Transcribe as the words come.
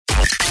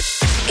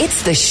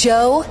It's the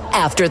show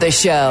after the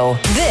show.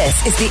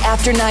 This is the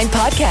After 9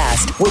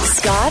 podcast with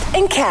Scott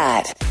and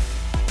Kat.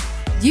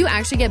 Do you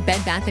actually get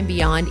Bed Bath &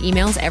 Beyond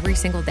emails every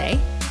single day?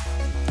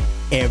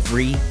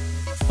 Every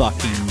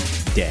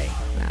fucking day.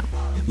 Wow.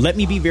 Let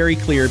me be very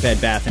clear,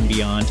 Bed Bath &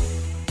 Beyond.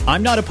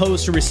 I'm not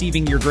opposed to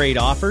receiving your great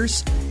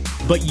offers,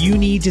 but you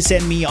need to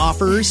send me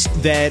offers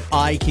that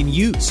I can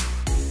use.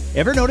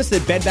 Ever notice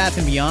that Bed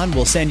Bath & Beyond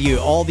will send you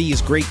all these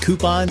great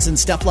coupons and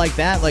stuff like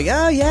that? Like,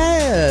 oh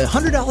yeah,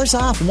 $100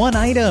 off one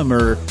item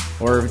or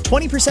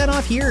 20%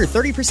 off here,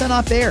 30%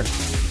 off there.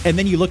 And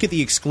then you look at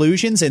the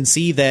exclusions and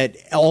see that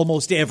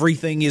almost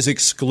everything is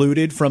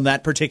excluded from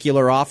that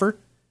particular offer.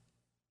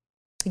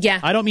 Yeah.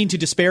 I don't mean to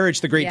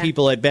disparage the great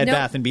people at Bed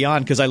Bath &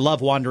 Beyond because I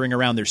love wandering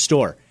around their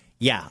store.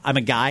 Yeah, I'm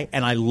a guy,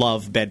 and I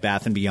love Bed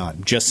Bath &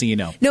 Beyond, just so you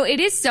know. No,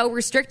 it is so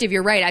restrictive.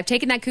 You're right. I've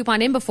taken that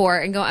coupon in before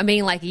and I'm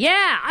being like,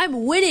 yeah,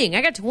 I'm winning.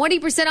 I got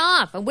 20%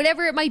 off,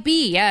 whatever it might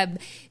be.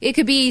 It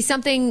could be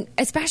something,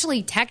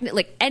 especially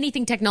like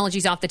anything technology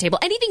is off the table.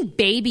 Anything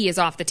baby is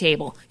off the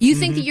table. You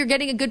think that you're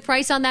getting a good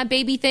price on that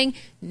baby thing?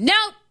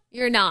 Nope,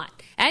 you're not.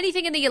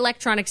 Anything in the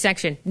electronics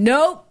section?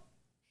 Nope.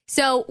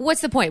 So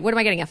what's the point? What am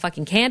I getting, a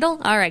fucking candle?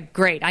 All right,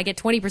 great. I get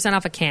 20%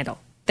 off a candle.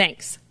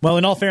 Thanks. Well,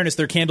 in all fairness,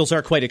 their candles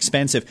are quite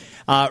expensive.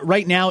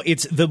 Right now,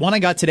 it's the one I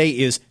got today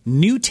is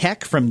new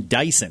tech from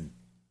Dyson.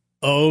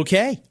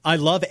 Okay. I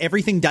love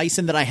everything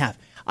Dyson that I have.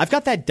 I've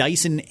got that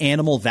Dyson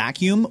Animal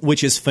Vacuum,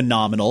 which is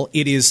phenomenal.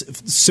 It is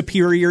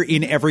superior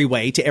in every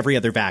way to every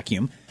other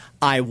vacuum.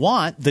 I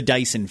want the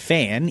Dyson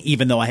fan,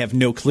 even though I have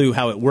no clue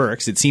how it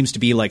works. It seems to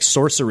be like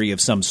sorcery of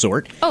some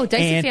sort. Oh,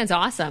 Dyson fan's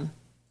awesome.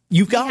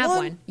 You've got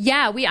one?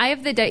 Yeah, I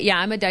have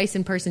I'm a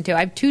Dyson person too. I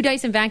have 2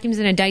 Dyson vacuums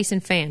and a Dyson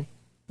fan.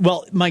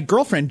 Well, my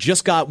girlfriend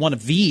just got one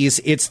of these.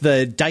 It's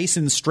the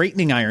Dyson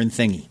straightening iron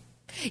thingy.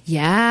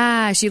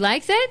 Yeah, she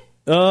likes it?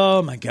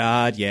 Oh, my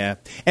God, yeah.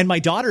 And my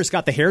daughter's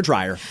got the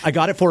hairdryer. I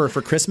got it for her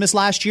for Christmas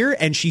last year,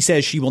 and she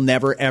says she will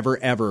never, ever,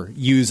 ever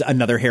use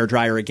another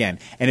hairdryer again.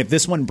 And if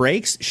this one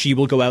breaks, she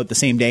will go out the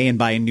same day and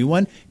buy a new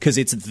one because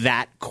it's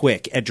that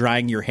quick at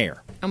drying your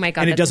hair. Oh, my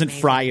God, and it doesn't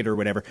amazing. Fry it or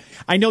whatever.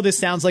 I know this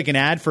sounds like an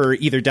ad for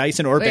either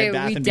Dyson or Bed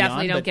Bath & Beyond. We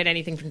definitely don't get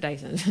anything from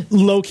Dyson.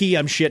 Low-key,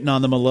 I'm shitting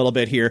on them a little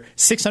bit here.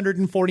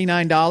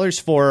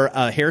 $649 for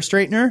a hair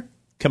straightener?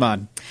 Come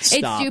on, stop.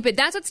 It's stupid.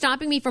 That's what's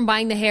stopping me from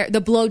buying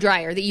the blow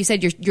dryer that you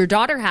said your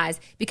daughter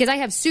has, because I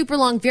have super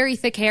long, very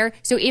thick hair.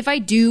 So if I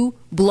do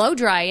blow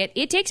dry it,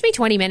 it takes me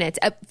 20 minutes,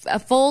 a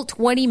full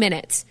 20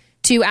 minutes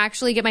to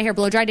actually get my hair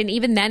blow dried. And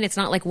even then, it's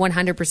not like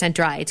 100%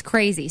 dry. It's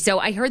crazy. So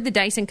I heard the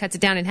Dyson cuts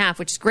it down in half,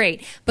 which is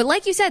great. But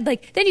like you said,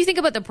 like then you think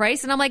about the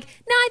price and I'm like,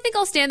 nah, I think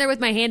I'll stand there with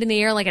my hand in the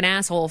air like an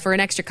asshole for an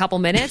extra couple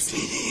minutes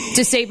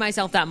to save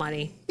myself that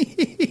money.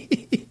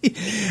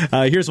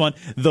 Here's one.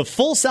 The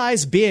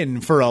full-size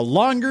bin for a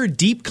longer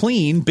deep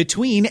clean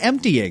between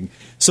emptying.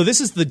 So this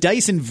is the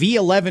Dyson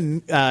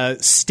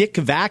V11 stick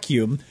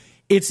vacuum.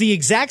 It's the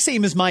exact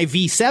same as my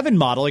V7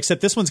 model,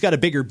 except this one's got a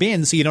bigger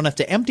bin, so you don't have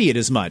to empty it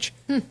as much.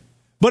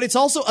 But it's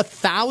also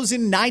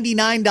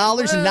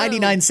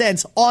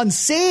 $1,099.99 on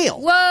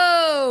sale.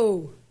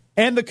 Whoa!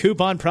 And the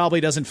coupon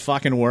probably doesn't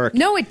fucking work.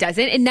 No, it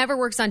doesn't. It never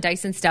works on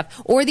Dyson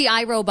stuff. Or the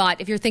iRobot,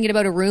 if you're thinking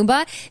about a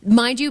Roomba.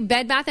 Mind you,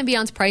 Bed Bath &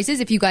 Beyond's prices,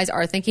 if you guys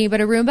are thinking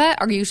about a Roomba,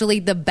 are usually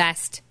the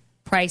best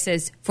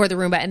prices for the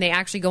Roomba. And they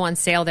actually go on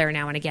sale there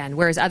now and again.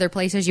 Whereas other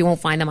places, you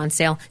won't find them on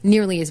sale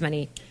nearly as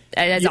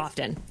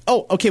often.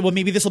 Oh, okay. Well,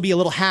 maybe this will be a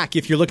little hack.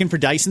 If you're looking for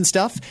Dyson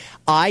stuff,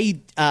 I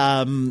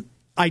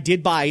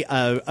did buy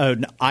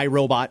an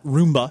iRobot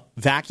Roomba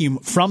vacuum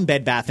from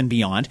Bed Bath &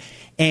 Beyond,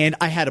 and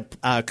I had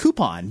a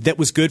coupon that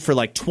was good for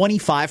like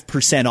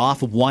 25%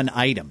 off one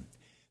item.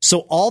 So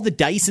all the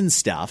Dyson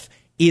stuff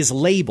is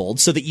labeled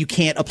so that you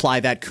can't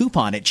apply that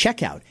coupon at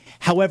checkout.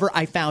 However,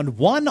 I found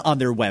one on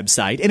their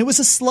website, and it was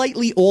a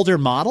slightly older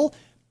model,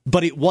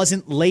 but it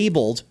wasn't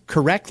labeled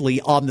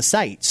correctly on the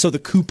site, so the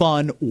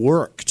coupon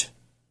worked.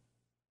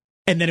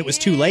 And then it was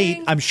too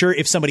late. I'm sure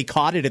if somebody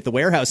caught it at the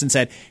warehouse and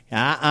said,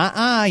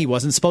 he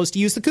wasn't supposed to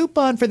use the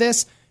coupon for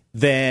this,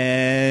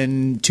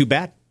 then too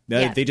bad.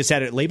 They just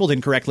had it labeled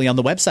incorrectly on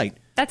the website.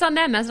 That's on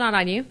them. That's not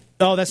on you.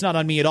 Oh, that's not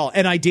on me at all.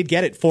 And I did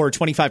get it for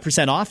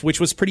 25% off, which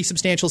was pretty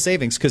substantial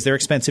savings because they're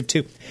expensive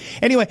too.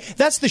 Anyway,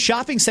 that's the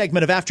shopping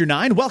segment of After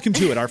 9. Welcome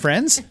to it, our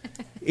friends.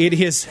 It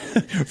is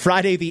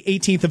Friday, the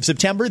 18th of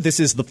September. This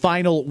is the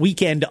final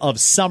weekend of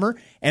summer,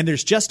 and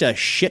there's just a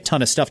shit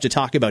ton of stuff to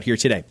talk about here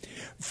today.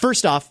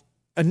 First off,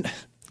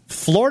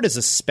 Florida's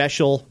a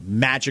special,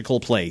 magical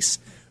place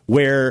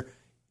where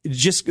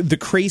just the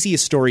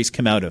craziest stories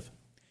come out of.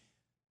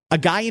 A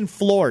guy in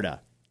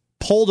Florida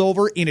pulled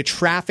over in a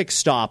traffic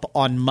stop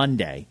on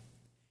Monday,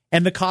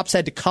 and the cops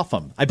had to cuff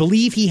him. I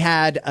believe he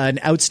had an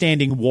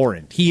outstanding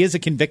warrant. He is a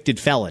convicted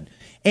felon.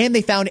 And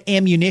they found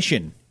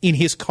ammunition in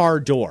his car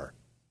door.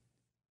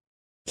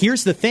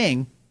 Here's the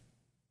thing.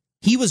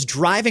 He was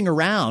driving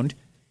around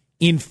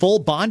in full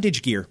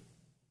bondage gear.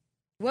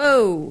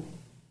 Whoa.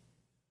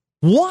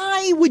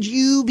 Why would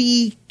you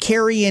be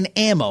carrying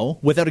ammo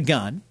without a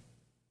gun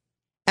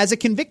as a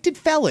convicted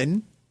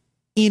felon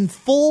in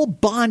full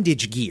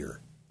bondage gear?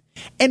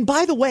 And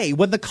by the way,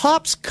 when the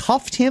cops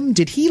cuffed him,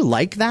 did he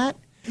like that?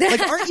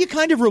 Like, aren't you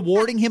kind of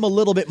rewarding him a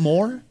little bit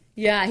more?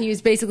 Yeah, he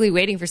was basically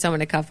waiting for someone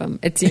to cuff him,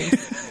 it seems.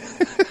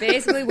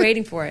 Basically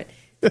waiting for it.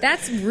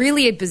 That's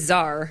really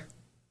bizarre.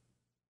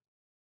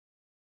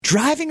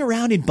 Driving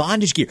around in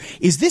bondage gear.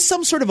 Is this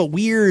some sort of a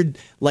weird,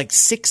 like,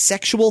 sick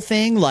sexual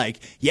thing? Like,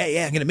 yeah,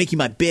 I'm going to make you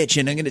my bitch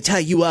and I'm going to tie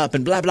you up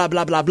and blah, blah,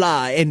 blah, blah,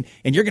 blah. And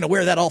you're going to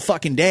wear that all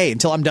fucking day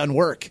until I'm done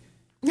work.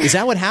 Is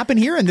that what happened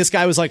here? And this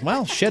guy was like,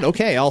 well, shit,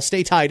 okay, I'll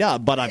stay tied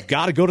up, but I've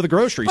got to go to the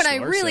grocery store. But I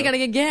really got to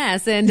get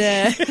gas and...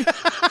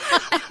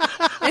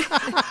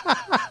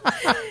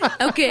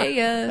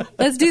 Okay,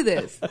 let's do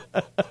this.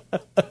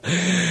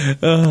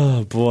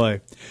 Oh,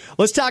 boy.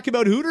 Let's talk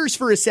about Hooters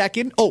for a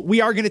second. Oh,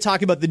 we are going to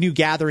talk about the new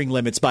gathering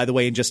limits, by the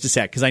way, in just a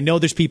sec, because I know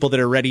there's people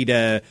that are ready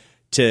to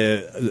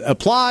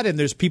applaud, and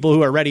there's people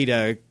who are ready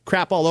to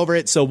crap all over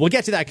it. So we'll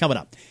get to that coming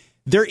up.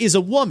 There is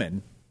a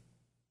woman.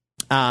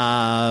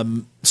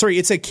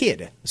 It's a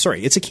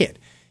kid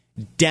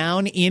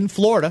down in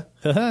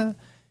Florida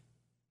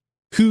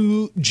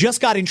who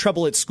just got in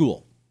trouble at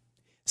school.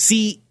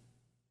 See,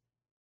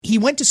 he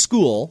went to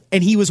school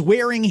and he was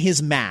wearing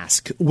his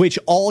mask, which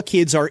all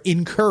kids are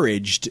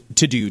encouraged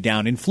to do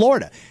down in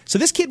Florida. So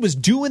this kid was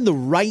doing the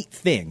right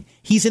thing.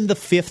 He's in the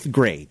 5th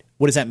grade.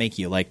 What does that make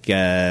you? Like,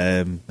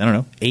 I don't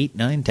know, 8,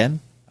 9, 10?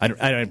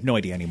 I have no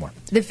idea anymore.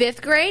 The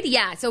 5th grade?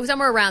 Yeah, so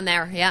somewhere around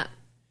there, yeah.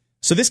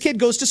 So this kid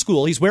goes to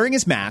school. He's wearing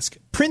his mask.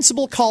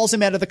 Principal calls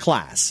him out of the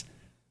class.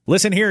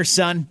 Listen here,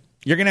 son.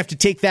 You're going to have to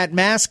take that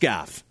mask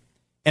off.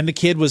 And the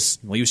kid he was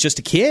just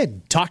a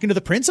kid talking to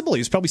the principal. He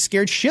was probably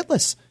scared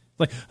shitless.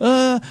 Like,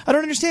 I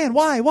don't understand.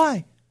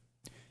 Why?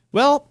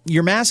 Well,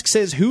 your mask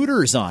says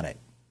Hooters on it.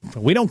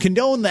 We don't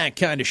condone that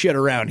kind of shit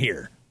around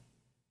here.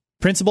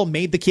 Principal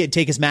made the kid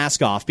take his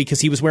mask off because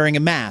he was wearing a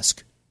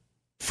mask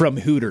from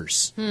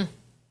Hooters.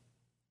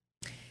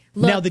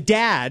 Now, the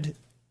dad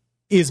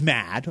is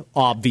mad,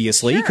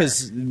 obviously,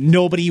 because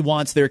nobody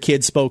wants their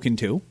kid spoken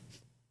to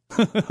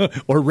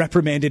or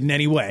reprimanded in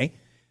any way.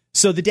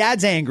 So the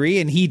dad's angry,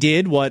 and he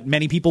did what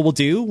many people will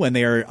do when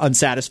they are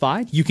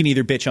unsatisfied. You can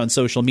either bitch on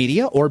social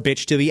media or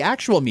bitch to the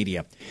actual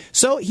media.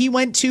 So he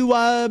went to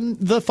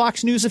the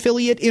Fox News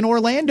affiliate in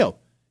Orlando.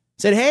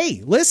 Said,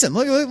 hey, listen,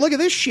 look at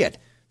this shit.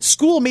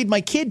 School made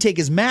my kid take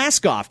his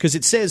mask off because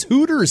it says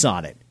Hooters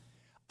on it.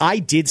 I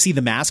did see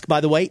the mask,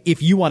 by the way.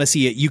 If you want to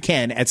see it, you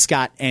can at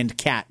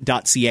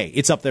scottandcat.ca.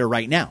 It's up there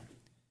right now.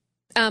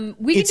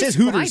 It says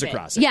Hooters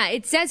across it. Yeah,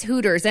 it says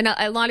Hooters. And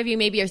a lot of you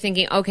maybe are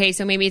thinking, okay,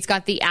 so maybe it's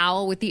got the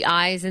owl with the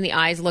eyes and the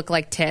eyes look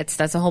like tits.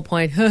 That's the whole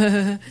point.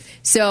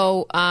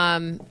 So,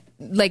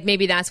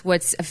 maybe that's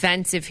what's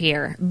offensive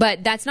here.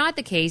 But that's not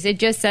the case. It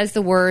just says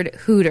the word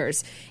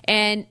Hooters.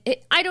 And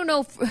I don't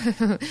know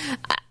if...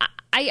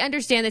 I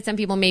understand that some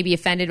people may be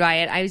offended by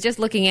it. I was just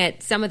looking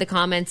at some of the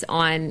comments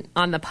on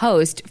the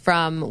post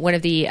from one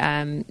of the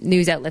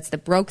news outlets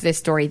that broke this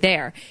story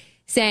there,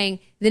 saying,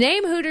 the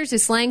name Hooters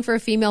is slang for a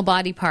female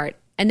body part.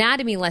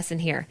 Anatomy lesson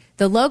here.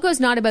 The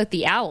logo's not about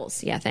the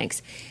owls. Yeah,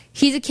 thanks.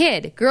 He's a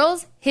kid.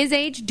 Girls his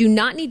age do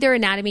not need their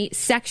anatomy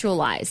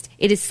sexualized.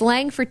 It is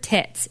slang for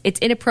tits. It's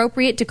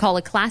inappropriate to call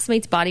a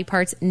classmate's body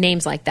parts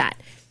names like that.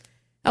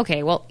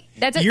 Okay, well...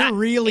 You're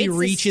really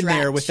reaching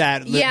there with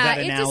that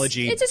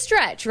analogy. It's a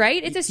stretch,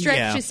 right? It's a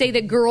stretch to say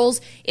that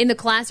girls in the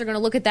class are going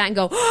to look at that and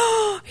go,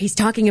 oh, he's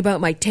talking about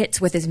my tits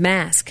with his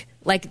mask.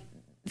 Like,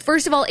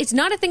 first of all, it's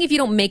not a thing if you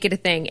don't make it a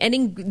thing. And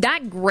in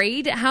that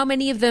grade, how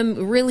many of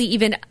them really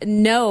even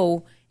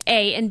know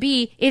A, and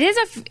B, it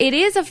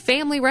is a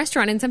family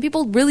restaurant, and some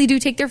people really do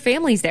take their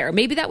families there.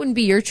 Maybe that wouldn't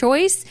be your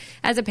choice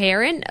as a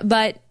parent,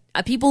 but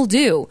people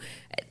do.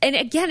 And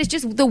again, it's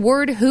just the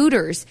word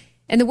Hooters.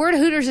 And the word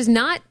Hooters is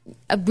not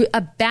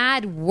a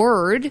bad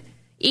word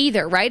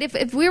either, right?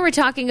 If we were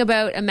talking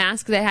about a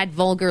mask that had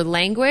vulgar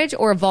language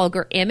or a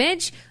vulgar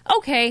image,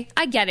 okay,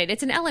 I get it.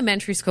 It's an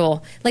elementary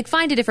school. Like,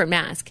 find a different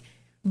mask.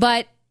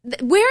 But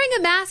wearing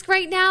a mask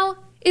right now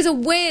is a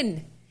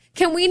win.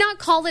 Can we not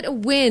call it a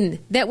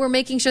win that we're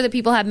making sure that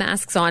people have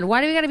masks on?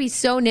 Why do we got to be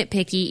so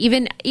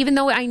nitpicky, even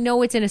though I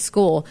know it's in a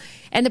school?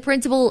 And the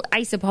principal,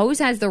 I suppose,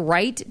 has the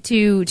right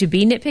to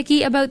be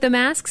nitpicky about the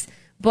masks.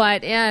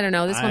 But, I don't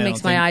know. This one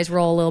makes my eyes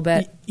roll a little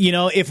bit. You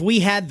know, if we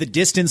had the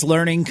distance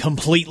learning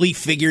completely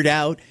figured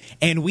out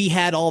and we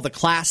had all the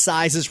class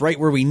sizes right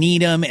where we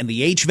need them and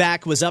the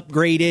HVAC was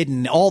upgraded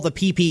and all the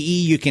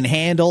PPE you can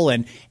handle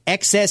and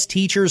excess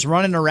teachers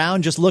running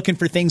around just looking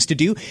for things to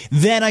do,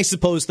 then I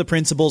suppose the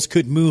principals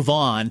could move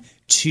on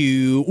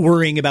to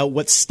worrying about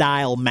what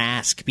style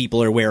mask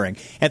people are wearing.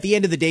 At the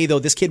end of the day, though,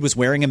 this kid was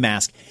wearing a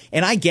mask.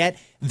 And I get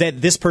that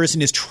this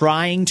person is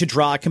trying to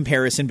draw a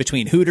comparison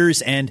between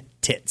Hooters and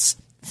tits.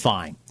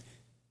 Fine.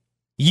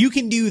 You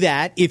can do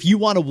that if you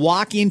want to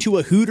walk into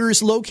a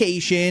Hooters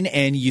location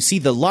and you see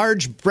the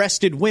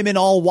large-breasted women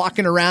all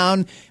walking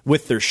around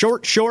with their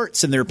short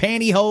shorts and their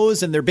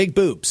pantyhose and their big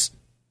boobs.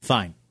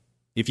 Fine.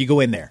 If you go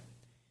in there.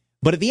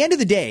 But at the end of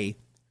the day,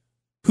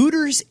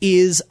 Hooters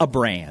is a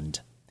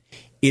brand.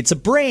 It's a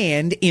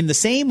brand in the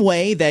same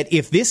way that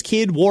if this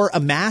kid wore a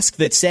mask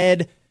that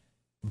said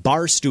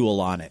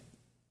Barstool on it,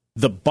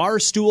 the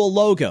Barstool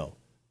logo.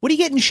 What are you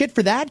getting shit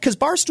for that? Because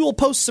Barstool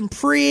posts some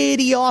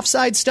pretty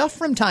offside stuff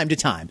from time to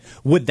time.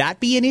 Would that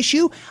be an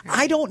issue?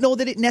 I don't know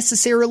that it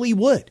necessarily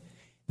would.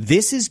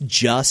 This is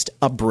just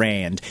a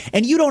brand.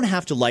 And you don't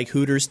have to like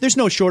Hooters. There's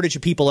no shortage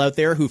of people out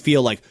there who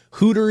feel like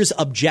Hooters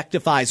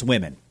objectifies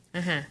women.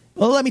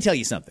 Well, let me tell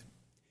you something.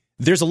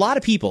 There's a lot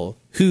of people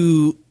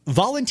who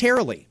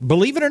voluntarily,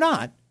 believe it or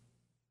not,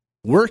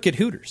 work at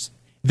Hooters,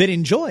 that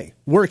enjoy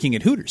working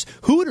at Hooters.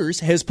 Hooters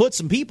has put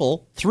some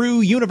people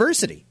through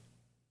university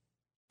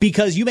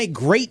because you make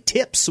great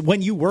tips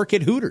when you work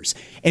at Hooters.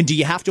 And do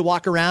you have to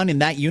walk around in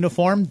that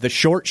uniform, the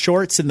short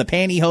shorts and the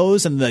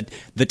pantyhose and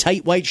the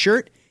tight white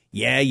shirt?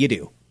 Yeah, you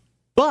do.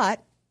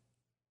 But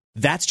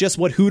that's just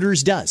what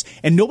Hooters does.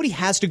 And nobody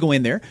has to go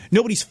in there.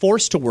 Nobody's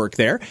forced to work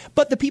there.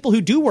 But the people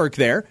who do work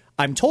there,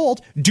 I'm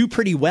told, do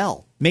pretty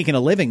well making a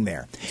living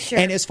there. Sure.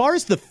 And as far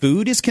as the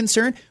food is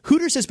concerned,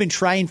 Hooters has been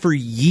trying for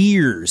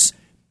years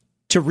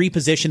to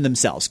reposition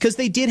themselves because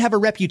they did have a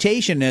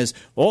reputation as,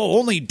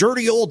 only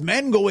dirty old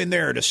men go in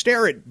there to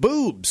stare at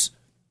boobs.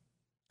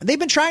 They've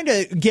been trying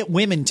to get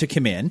women to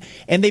come in,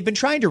 and they've been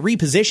trying to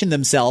reposition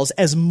themselves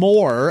as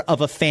more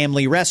of a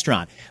family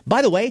restaurant.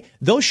 By the way,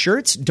 those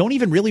shirts don't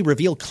even really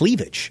reveal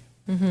cleavage.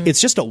 It's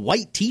just a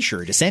white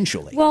T-shirt,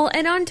 essentially. Well,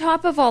 and on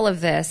top of all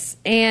of this,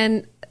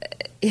 and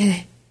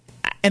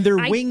their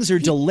wings are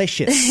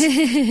delicious.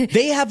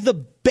 They have the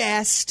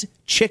best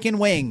chicken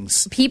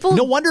wings.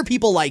 No wonder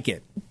people like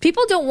it.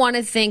 People don't want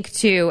to think,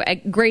 too,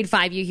 at grade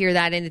 5 you hear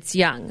that and it's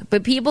young,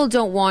 but people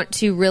don't want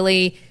to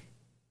really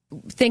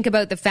think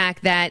about the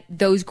fact that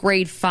those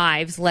grade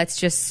 5s, let's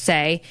just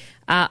say,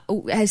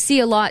 see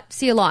a lot.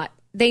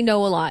 They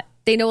know a lot.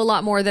 They know a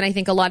lot more than I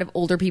think a lot of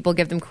older people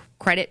give them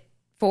credit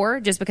for,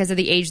 just because of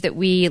the age that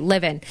we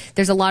live in.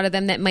 There's a lot of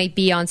them that might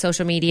be on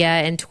social media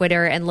and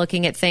Twitter and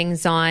looking at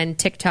things on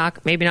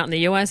TikTok, maybe not in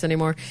the US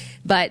anymore,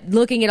 but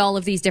looking at all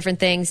of these different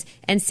things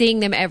and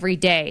seeing them every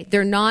day.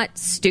 They're not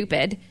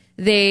stupid.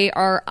 They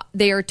are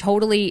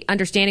totally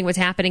understanding what's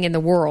happening in the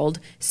world.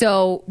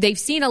 So they've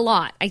seen a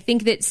lot. I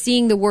think that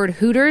seeing the word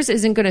Hooters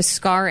isn't going to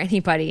scar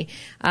anybody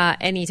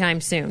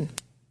anytime soon.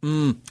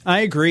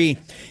 I agree.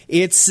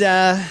 It's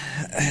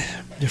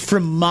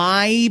from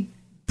my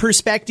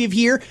perspective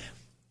here,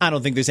 I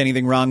don't think there's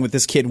anything wrong with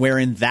this kid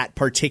wearing that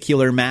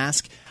particular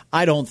mask.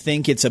 I don't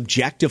think it's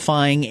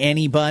objectifying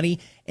anybody.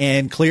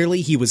 And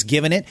clearly he was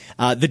given it.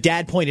 The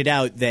dad pointed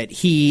out that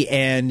he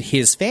and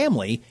his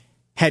family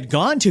had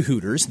gone to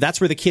Hooters. That's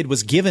where the kid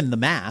was given the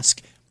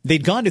mask.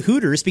 They'd gone to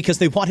Hooters because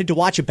they wanted to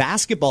watch a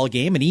basketball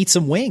game and eat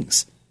some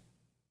wings.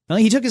 Well,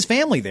 he took his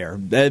family there.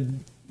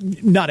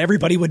 Not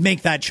everybody would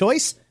make that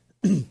choice.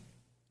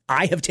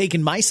 I have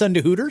taken my son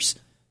to Hooters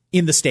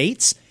in the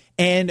States,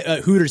 and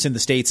Hooters in the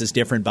States is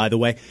different, by the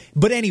way.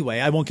 But anyway,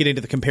 I won't get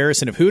into the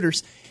comparison of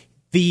Hooters.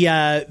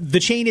 The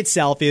chain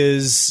itself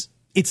it's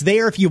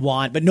there if you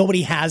want, but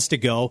nobody has to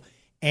go.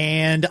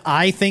 And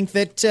I think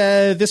that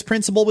this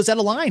principal was out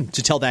of line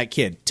to tell that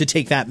kid to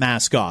take that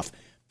mask off.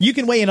 You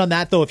can weigh in on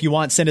that, though, if you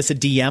want. Send us a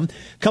DM.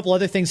 A couple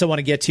other things I want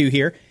to get to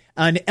here.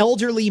 An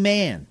elderly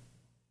man.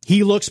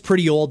 He looks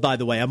pretty old, by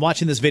the way. I'm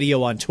watching this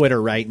video on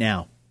Twitter right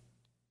now.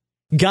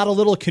 Got a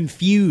little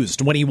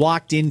confused when he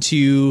walked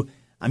into,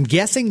 I'm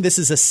guessing this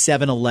is a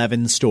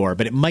 7-Eleven store,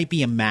 but it might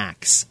be a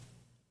Max.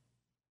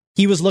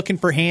 He was looking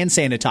for hand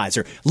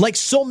sanitizer, like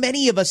so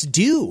many of us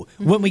do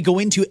when we go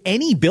into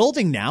any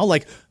building now.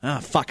 Like,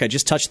 fuck, I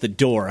just touched the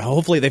door.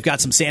 Hopefully they've got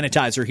some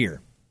sanitizer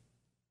here.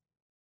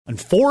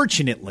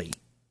 Unfortunately,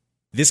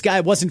 this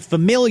guy wasn't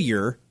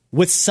familiar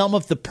with some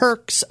of the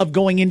perks of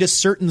going into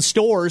certain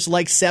stores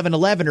like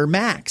 7-Eleven or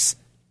Max.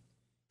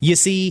 You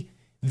see,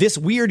 this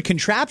weird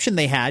contraption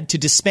they had to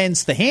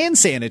dispense the hand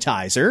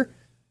sanitizer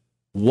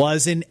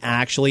wasn't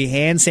actually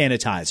hand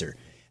sanitizer.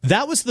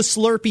 That was the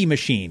Slurpee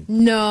machine.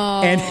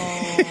 No. And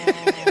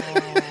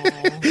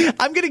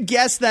I'm going to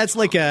guess that's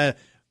like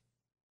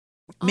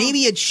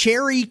maybe a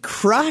Cherry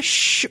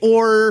Crush,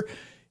 or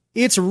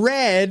it's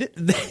red.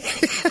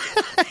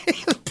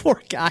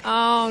 Poor guy.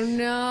 Oh,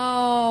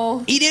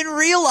 no. He didn't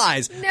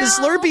realize the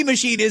Slurpee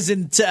machine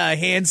isn't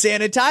hand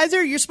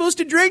sanitizer. You're supposed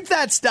to drink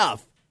that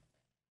stuff.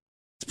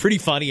 It's pretty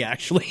funny,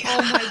 actually.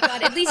 Oh, my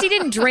God. At least he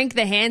didn't drink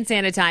the hand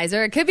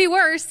sanitizer. It could be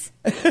worse.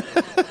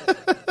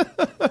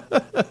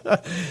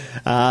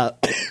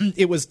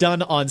 It was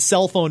done on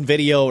cell phone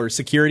video or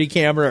security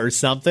camera or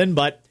something.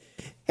 But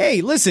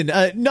hey, listen,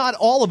 not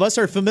all of us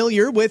are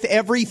familiar with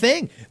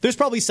everything. There's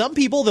probably some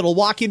people that'll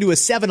walk into a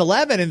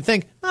 7-Eleven and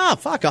think,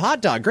 fuck, a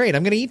hot dog. Great,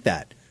 I'm going to eat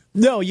that.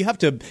 No,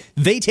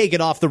 they take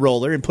it off the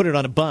roller and put it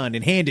on a bun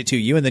and hand it to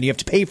you, and then you have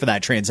to pay for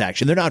that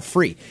transaction. They're not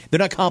free. They're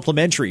not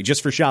complimentary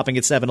just for shopping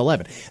at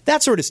 7-Eleven.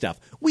 That sort of stuff.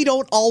 We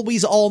don't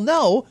always all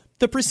know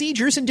the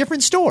procedures in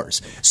different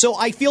stores. So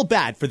I feel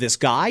bad for this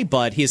guy,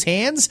 but his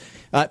hands,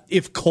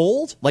 if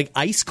cold, like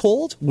ice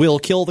cold, will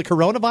kill the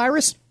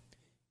coronavirus,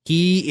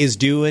 he is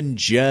doing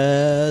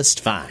just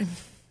fine.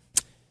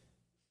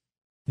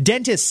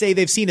 Dentists say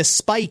they've seen a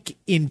spike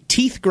in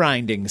teeth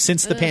grinding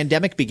since the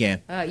pandemic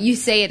began. You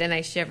say it and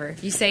I shiver.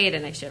 You say it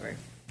and I shiver.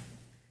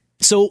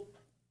 So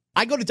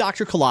I go to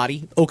Dr.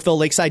 Kaladi, Oakville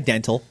Lakeside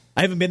Dental.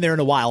 I haven't been there in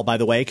a while, by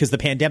the way, because the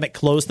pandemic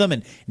closed them,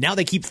 and now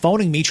they keep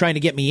phoning me trying to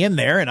get me in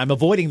there, and I'm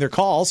avoiding their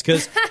calls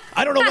because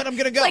I don't know when I'm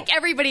going to go. Like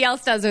everybody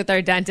else does with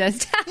their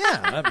dentist.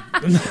 Yeah.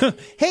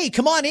 Hey,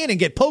 come on in and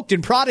get poked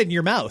and prodded in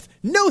your mouth.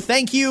 No,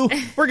 thank you.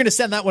 We're going to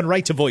send that one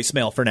right to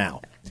voicemail for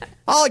now.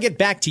 I'll get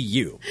back to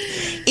you.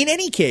 In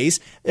any case,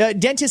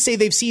 dentists say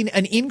they've seen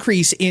an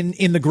increase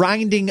in the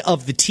grinding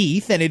of the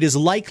teeth, and it is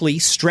likely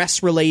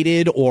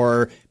stress-related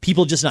or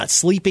people just not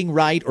sleeping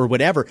right or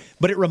whatever.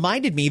 But it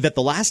reminded me that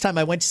the last time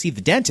I went to see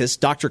the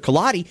dentist, Dr.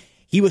 Kaladi,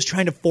 he was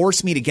trying to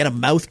force me to get a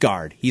mouth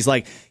guard. He's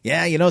like,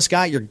 yeah, you know,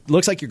 Scott,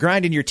 looks like you're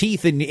grinding your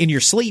teeth in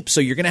your sleep, so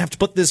you're going to have to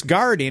put this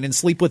guard in and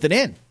sleep with it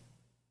in.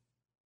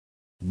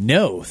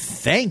 No,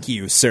 thank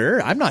you, sir.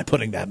 I'm not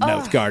putting that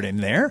mouth guard in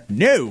there.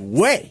 No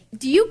way.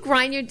 Do you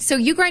grind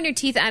your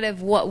teeth out of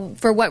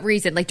for what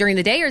reason? Like during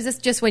the day, or is this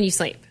just when you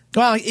sleep?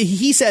 Well,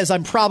 he says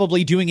I'm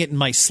probably doing it in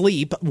my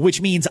sleep,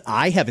 which means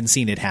I haven't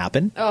seen it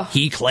happen.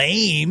 He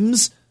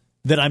claims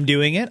that I'm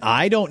doing it.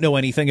 I don't know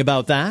anything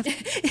about that.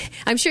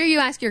 I'm sure you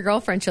ask your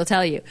girlfriend, she'll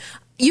tell you.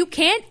 You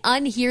can't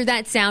unhear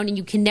that sound, and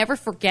you can never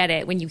forget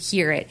it when you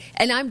hear it.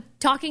 And I'm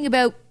talking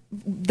about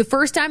the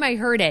first time I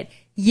heard it,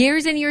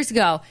 years and years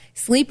ago,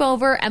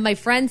 sleepover at my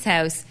friend's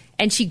house,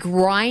 and she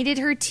grinded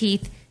her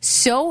teeth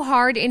so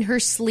hard in her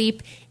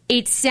sleep,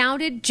 it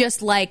sounded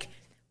just like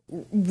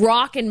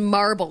rock and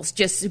marbles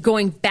just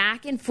going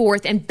back and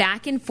forth and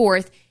back and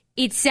forth.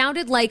 It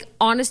sounded like,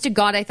 honest to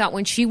God, I thought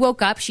when she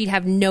woke up, she'd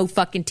have no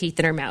fucking teeth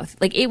in her mouth.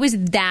 Like, it was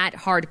that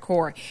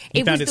hardcore.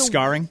 You found it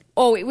scarring?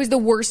 Oh, it was the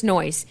worst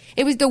noise.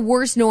 It was the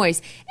worst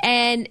noise.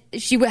 And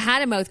she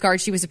had a mouth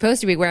guard she was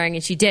supposed to be wearing,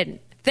 and she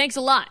didn't. Thanks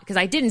a lot, because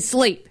I didn't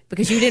sleep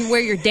because you didn't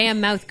wear your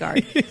damn mouth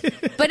guard.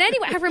 But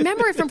anyway, I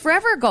remember it from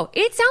forever ago.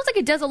 It sounds like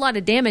it does a lot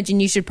of damage,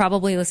 and you should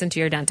probably listen to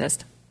your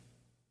dentist.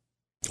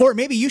 Or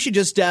maybe you should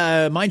just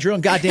mind your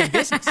own goddamn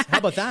business. How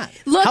about that?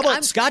 Look, how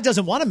about Scott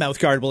doesn't want a mouth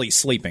guard while he's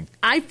sleeping?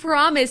 I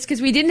promised,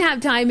 because we didn't have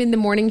time in the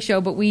morning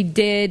show, but we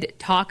did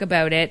talk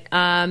about it.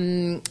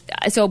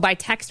 So by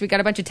text, we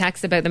got a bunch of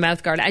texts about the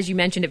mouth guard. As you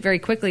mentioned it very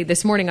quickly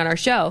this morning on our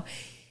show.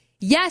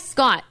 Yes,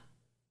 Scott.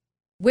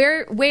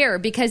 Where?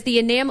 Because the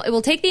enamel, it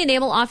will take the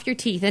enamel off your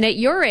teeth. And at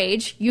your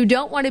age, you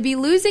don't want to be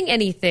losing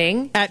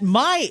anything. At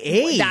my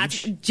age?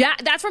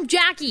 That's from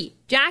Jackie.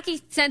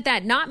 Jackie sent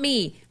that, not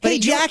me. But hey,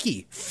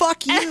 Jackie,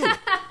 fuck you.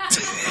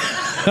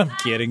 I'm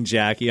kidding,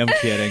 Jackie. I'm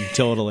kidding.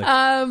 Totally.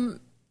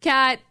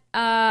 Kat,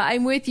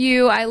 I'm with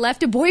you. I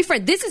left a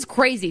boyfriend. This is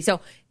crazy.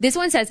 So this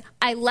one says,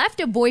 I left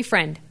a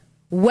boyfriend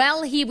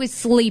while he was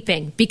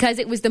sleeping because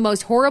it was the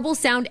most horrible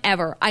sound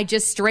ever. I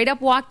just straight up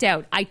walked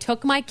out. I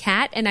took my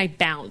cat and I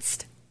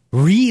bounced.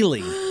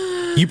 Really?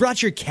 You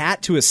brought your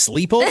cat to a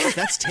sleepover?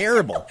 That's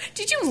terrible.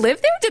 Did you live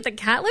there? Did the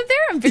cat live there?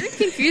 I'm very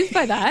confused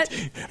by that.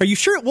 Are you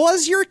sure it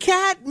was your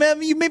cat?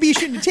 Maybe you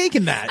shouldn't have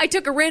taken that. I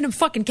took a random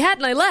fucking cat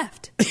and I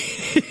left.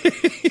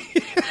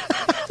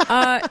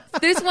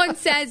 This one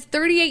says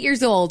 38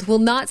 years old, will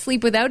not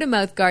sleep without a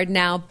mouth guard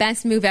now.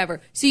 Best move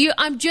ever. So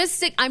I'm just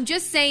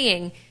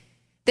saying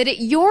that at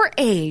your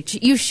age,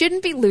 you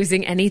shouldn't be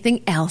losing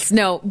anything else.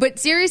 No, but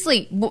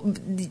seriously,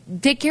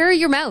 take care of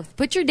your mouth.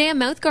 Put your damn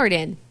mouth guard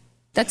in.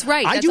 That's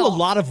right. I do a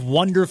lot of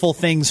wonderful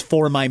things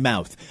for my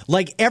mouth.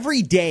 Like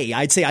every day,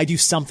 I'd say I do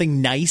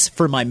something nice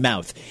for my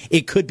mouth.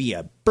 It could be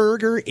a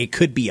burger. It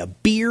could be a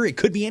beer. It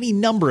could be any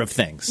number of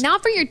things.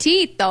 Not for your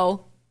teeth,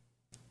 though.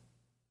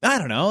 I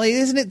don't know.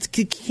 Isn't it?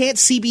 Can't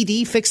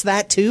CBD fix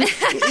that too?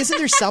 Isn't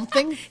there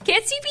something?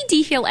 Can't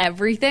CBD heal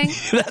everything?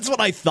 That's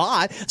what I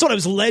thought. That's what I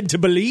was led to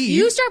believe.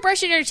 You start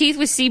brushing your teeth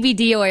with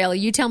CBD oil.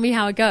 You tell me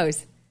how it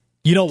goes.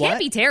 You know what? Can't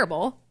be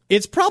terrible.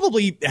 It's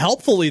probably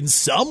helpful in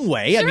some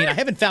way. Sure. I mean, I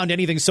haven't found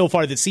anything so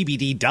far that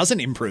CBD doesn't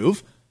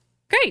improve.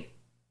 Great.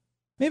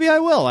 Maybe I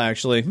will,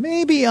 actually.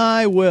 Maybe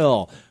I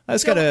will. I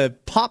just got to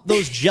pop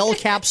those gel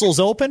capsules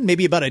open,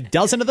 maybe about a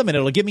dozen of them, and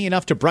it'll give me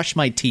enough to brush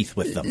my teeth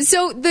with them.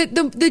 So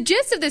the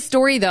gist of this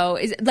story, though,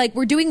 is like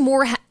we're doing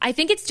more. I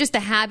think it's just the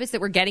habits that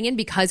we're getting in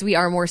because we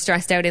are more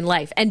stressed out in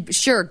life. And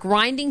sure,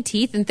 grinding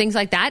teeth and things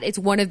like that, it's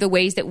one of the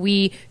ways that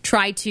we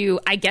try to,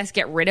 I guess,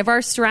 get rid of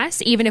our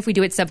stress, even if we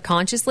do it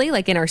subconsciously,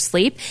 like in our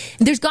sleep.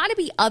 There's got to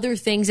be other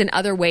things and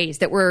other ways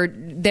that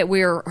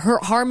we're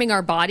harming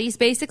our bodies,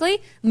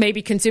 basically,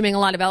 maybe consuming a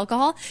lot of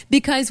alcohol,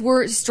 because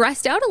we're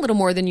stressed out a little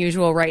more than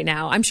usual right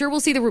now. I'm sure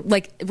we'll see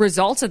the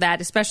results of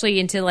that, especially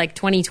into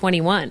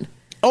 2021.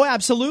 Oh,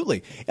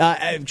 absolutely.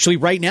 Actually,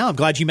 right now, I'm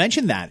glad you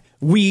mentioned that.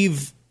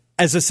 We've,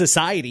 as a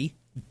society,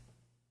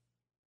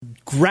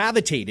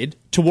 gravitated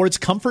towards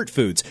comfort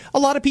foods. A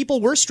lot of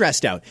people were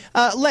stressed out.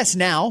 Less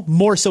now,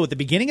 more so at the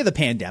beginning of the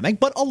pandemic,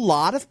 but a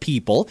lot of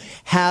people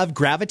have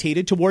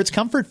gravitated towards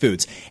comfort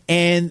foods.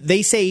 And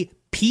they say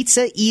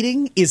pizza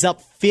eating is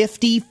up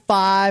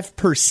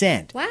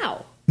 55%.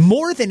 Wow.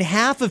 More than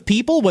half of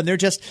people, when they're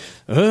just,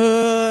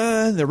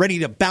 they're ready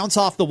to bounce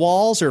off the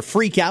walls or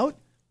freak out,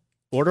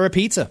 order a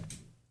pizza.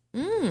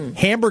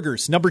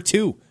 Hamburgers, number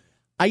 2.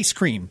 Ice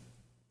cream,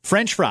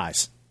 French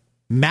fries,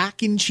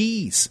 mac and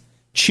cheese,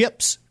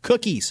 chips,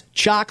 cookies,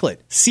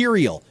 chocolate,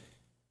 cereal,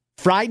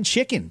 fried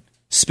chicken,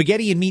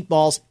 spaghetti and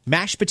meatballs,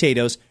 mashed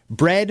potatoes,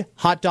 bread,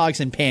 hot dogs,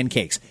 and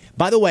pancakes.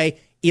 By the way,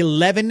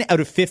 11 out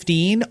of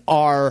 15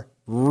 are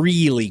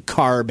really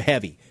carb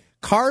heavy.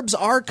 Carbs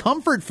are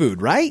comfort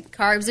food, right?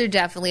 Carbs are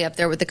definitely up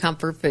there with the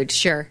comfort food,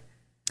 sure.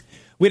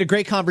 We had a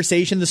great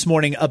conversation this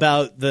morning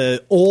about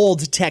the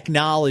old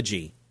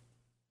technology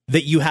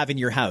that you have in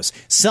your house.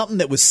 Something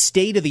that was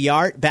state of the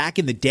art back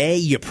in the day.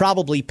 You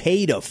probably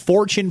paid a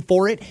fortune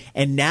for it,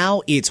 and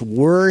now it's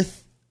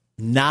worth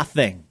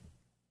nothing.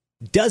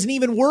 Doesn't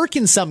even work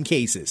in some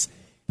cases.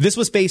 This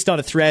was based on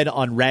a thread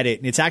on Reddit,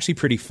 and it's actually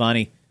pretty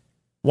funny.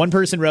 One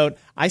person wrote,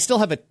 I still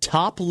have a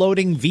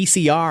top-loading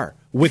VCR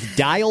with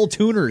dial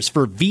tuners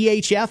for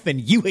VHF and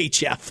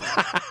UHF.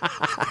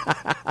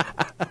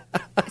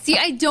 See,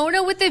 I don't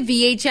know what the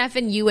VHF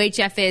and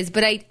UHF is,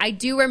 but I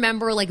do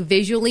remember, like,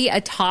 visually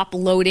a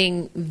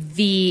top-loading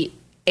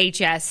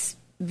VCR.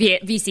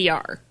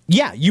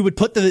 Yeah, you would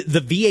put the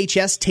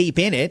VHS tape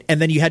in it,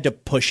 and then you had to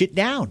push it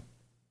down.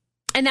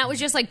 And that was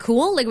just, like,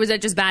 cool? Like, was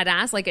that just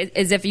badass? Like,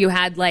 as if you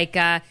had, like,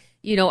 a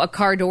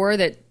car door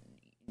that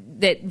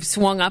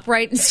swung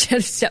upright instead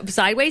of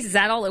sideways? Is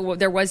that all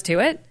there was to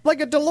it? Like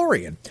a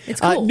DeLorean. It's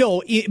cool.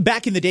 No,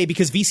 back in the day,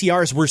 because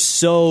VCRs were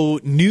so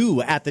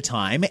new at the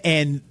time,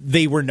 and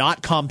they were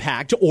not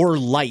compact or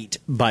light,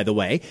 by the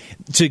way,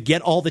 to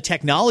get all the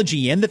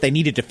technology in that they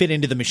needed to fit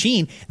into the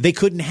machine, they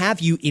couldn't have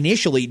you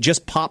initially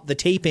just pop the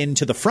tape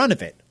into the front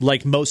of it,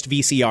 like most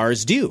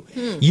VCRs do.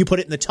 You put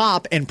it in the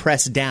top and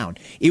press down.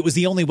 It was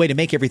the only way to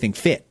make everything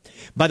fit.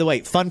 By the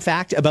way, fun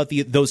fact about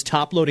those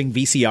top-loading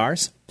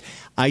VCRs,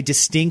 I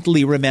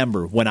distinctly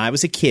remember when I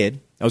was a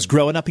kid, I was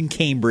growing up in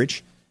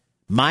Cambridge,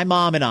 my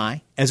mom and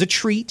I, as a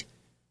treat,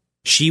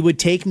 she would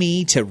take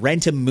me to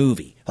rent a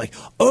movie. Like,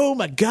 oh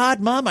my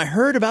God, Mom, I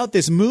heard about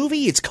this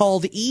movie. It's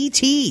called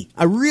E.T.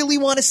 I really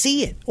want to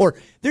see it. Or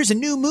there's a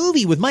new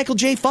movie with Michael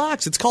J.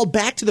 Fox. It's called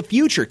Back to the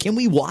Future. Can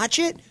we watch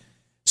it?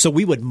 So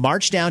we would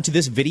march down to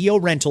this video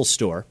rental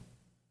store.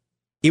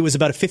 It was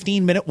about a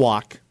 15-minute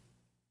walk.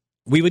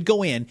 We would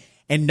go in.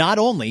 And not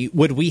only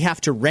would we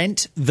have to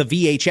rent the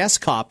VHS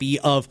copy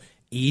of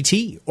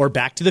E.T. or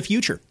Back to the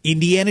Future,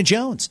 Indiana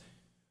Jones,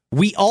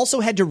 we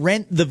also had to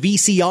rent the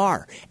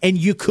VCR. And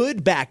you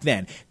could back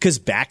then, because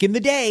back in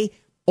the day,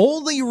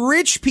 only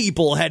rich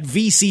people had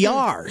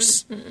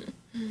VCRs.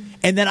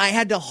 And then I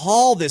had to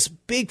haul this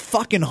big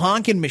fucking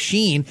honking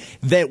machine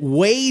that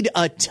weighed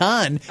a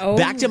ton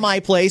back to my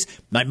place.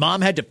 My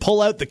mom had to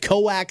pull out the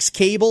coax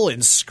cable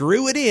and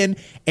screw it in,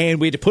 and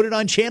we had to put it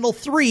on channel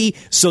 3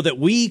 so that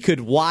we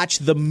could watch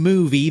the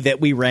movie that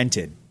we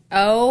rented.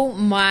 Oh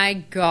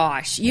my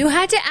gosh. You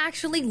had to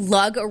actually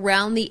lug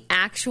around the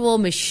actual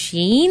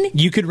machine?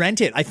 You could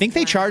rent it. I think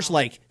they charged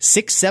like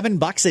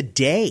 $6-7 a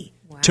day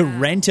to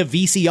rent a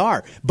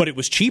VCR, but it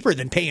was cheaper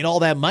than paying all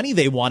that money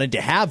they wanted to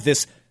have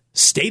this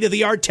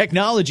state-of-the-art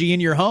technology in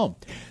your home.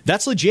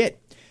 That's legit.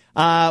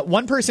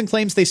 One person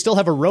claims they still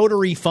have a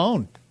rotary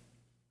phone.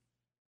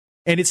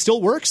 And it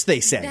still works,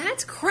 they say.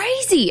 That's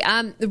crazy.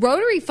 The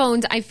rotary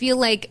phones, I feel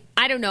like,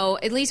 I don't know,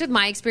 at least with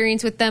my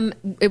experience with them,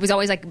 it was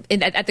always like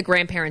at the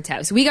grandparents'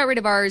 house. We got rid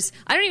of ours.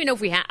 I don't even know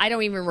if I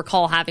don't even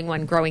recall having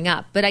one growing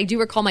up. But I do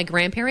recall my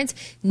grandparents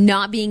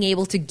not being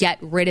able to get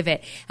rid of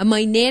it. And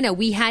my Nana,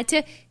 we had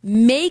to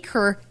make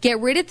her get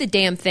rid of the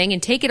damn thing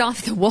and take it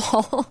off the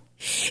wall.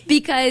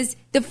 Because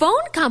the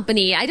phone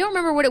company, I don't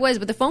remember what it was,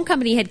 but the phone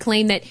company had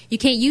claimed that you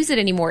can't use it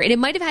anymore. And it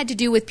might have had to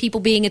do with people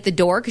being at the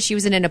door because she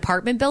was in an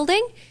apartment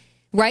building,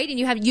 right? And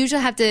you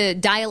usually have to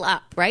dial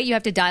up, right? You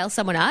have to dial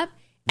someone up.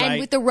 And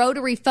with the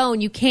rotary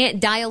phone, you can't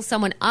dial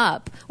someone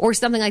up or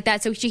something like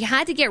that. So she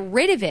had to get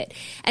rid of it.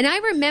 And I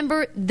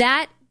remember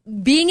that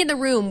being in the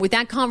room with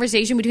that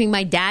conversation between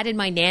my dad and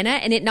my Nana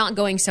and it not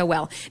going so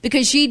well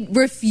because she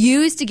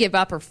refused to give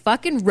up her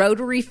fucking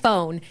rotary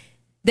phone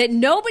that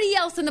nobody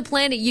else on the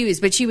planet used,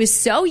 but she was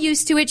so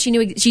used to it, she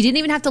knew she didn't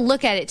even have to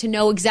look at it to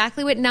know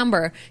exactly what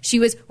number she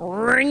was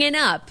ringing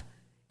up.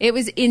 It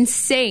was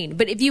insane.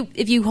 But if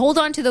you hold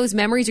on to those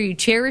memories or you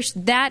cherish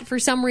that for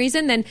some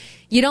reason, then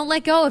you don't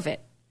let go of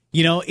it.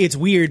 You know, it's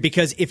weird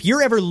because if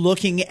you're ever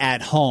looking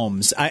at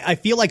homes, I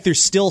feel like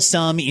there's still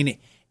some in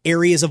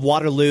areas of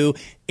Waterloo,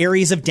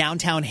 areas of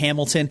downtown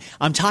Hamilton.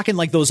 I'm talking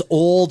like those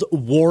old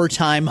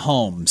wartime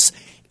homes.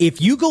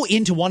 If you go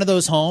into one of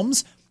those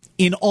homes,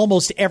 in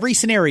almost every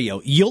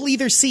scenario, you'll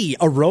either see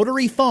a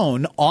rotary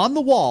phone on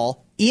the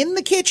wall in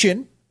the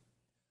kitchen,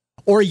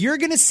 or you're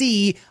going to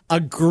see a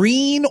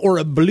green or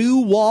a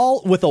blue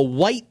wall with a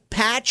white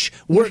patch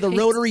where the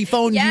rotary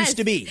phone used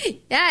to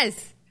be.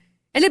 Yes.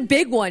 And a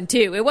big one,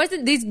 too. It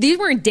wasn't these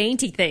weren't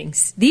dainty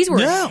things. These were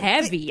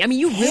heavy. I mean,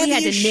 you really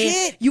had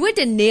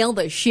to nail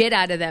the shit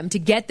out of them to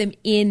get them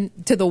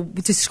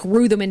to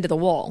screw them into the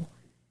wall.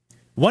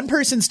 One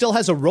person still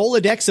has a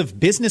Rolodex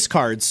of business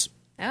cards.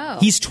 Oh.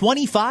 He's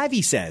 25,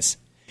 he says.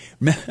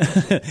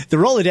 The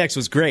Rolodex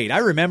was great. I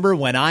remember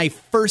when I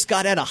first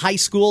got out of high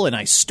school and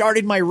I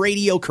started my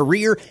radio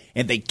career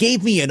and they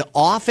gave me an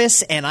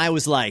office and I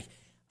was like,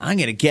 I'm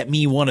going to get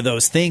me one of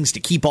those things to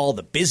keep all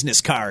the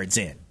business cards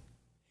in.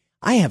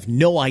 I have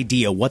no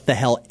idea what the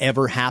hell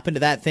ever happened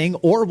to that thing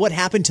or what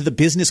happened to the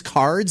business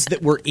cards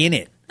that were in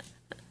it.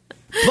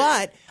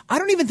 But I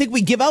don't even think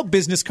we give out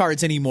business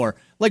cards anymore.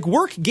 Like,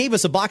 work gave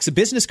us a box of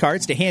business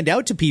cards to hand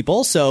out to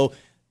people so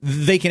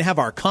they can have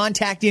our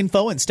contact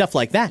info and stuff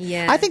like that.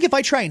 Yeah. I think if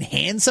I try and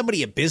hand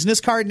somebody a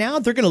business card now,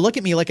 they're going to look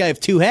at me like I have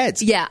two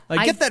heads. Yeah.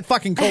 Like, get that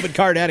fucking COVID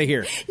card out of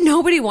here.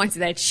 Nobody wants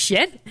that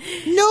shit.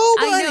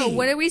 Nobody. I know.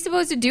 What are we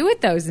supposed to do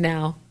with those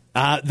now?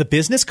 The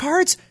business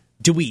cards?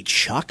 Do we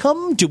chuck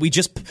them? Do we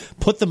just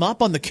put them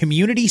up on the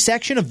community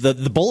section of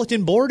the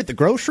bulletin board at the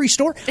grocery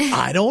store?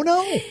 I don't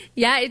know.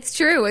 Yeah, it's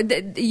true.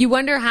 You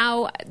wonder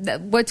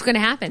what's going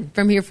to happen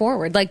from here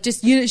forward. Like,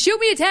 just shoot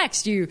me a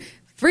text, you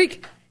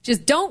freak.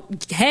 Just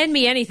don't hand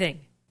me anything.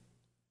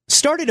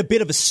 Started a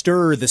bit of a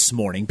stir this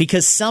morning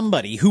because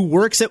somebody who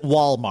works at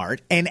Walmart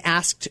and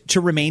asked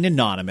to remain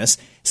anonymous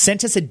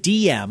sent us a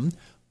DM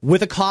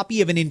with a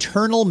copy of an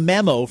internal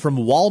memo from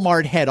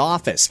Walmart head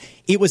office.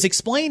 It was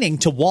explaining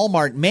to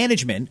Walmart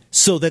management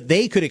so that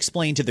they could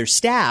explain to their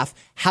staff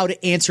how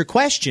to answer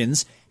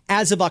questions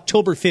as of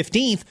October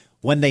 15th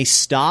when they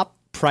stop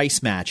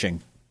price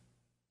matching.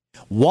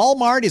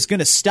 Walmart is going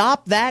to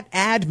stop that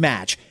ad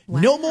match. Wow.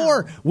 No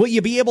more will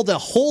you be able to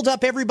hold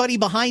up everybody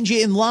behind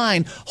you in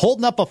line,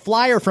 holding up a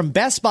flyer from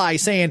Best Buy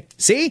saying,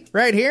 see,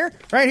 right here.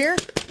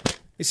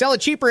 They sell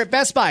it cheaper at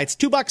Best Buy. It's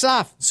 $2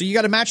 off. So you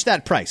got to match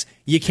that price.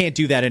 You can't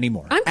do that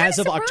anymore as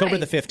of October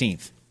the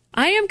 15th.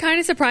 I am kind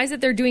of surprised that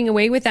they're doing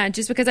away with that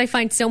just because I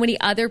find so many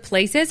other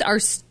places or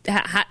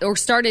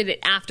started it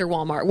after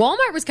Walmart.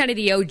 Walmart was kind of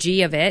the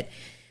OG of it,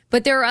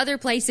 but there are other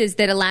places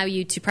that allow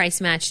you to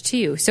price match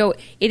too. So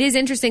it is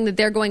interesting that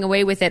they're going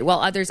away with it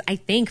while others, I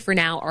think, for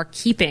now are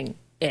keeping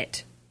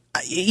it.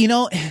 You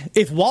know,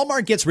 if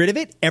Walmart gets rid of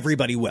it,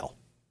 everybody will.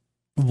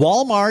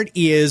 Walmart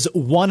is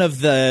one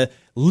of the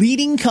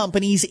leading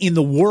companies in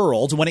the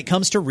world when it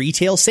comes to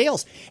retail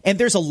sales. And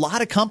there's a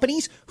lot of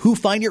companies who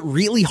find it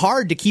really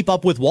hard to keep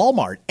up with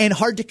Walmart and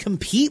hard to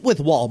compete with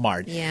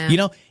Walmart. Yeah. You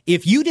know,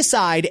 if you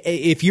decide,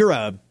 if you're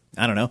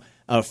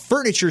a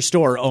furniture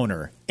store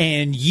owner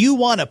and you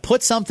want to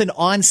put something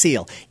on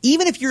sale,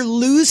 even if you're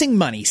losing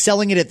money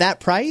selling it at that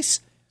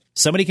price,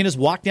 somebody can just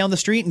walk down the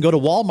street and go to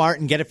Walmart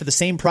and get it for the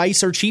same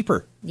price or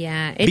cheaper.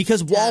 Yeah.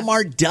 Because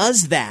Walmart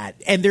does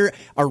that. And they're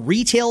a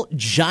retail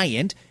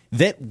giant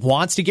that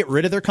wants to get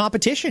rid of their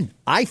competition,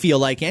 I feel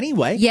like,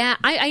 anyway. Yeah,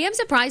 I am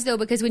surprised, though,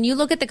 because when you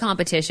look at the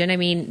competition, I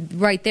mean,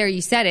 right there,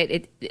 you said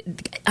it.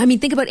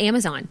 Think about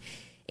Amazon.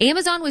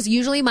 Amazon was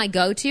usually my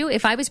go-to.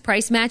 If I was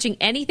price matching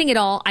anything at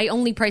all, I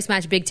only price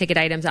match big ticket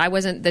items. I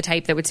wasn't the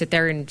type that would sit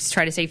there and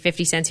try to save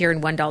 50 cents here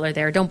and $1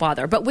 there. Don't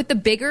bother. But with the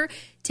bigger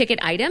ticket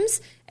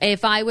items,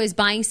 if I was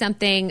buying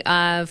something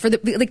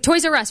like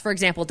Toys R Us, for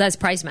example, does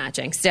price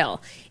matching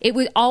still. It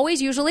was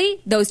always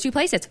usually those two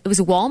places. It was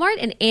Walmart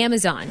and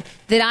Amazon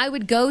that I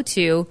would go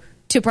to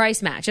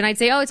price match. And I'd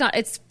say,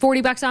 it's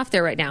 $40 off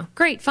there right now.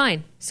 Great,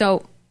 fine.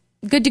 So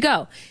good to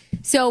go.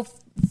 So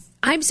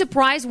I'm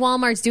surprised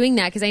Walmart's doing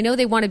that because I know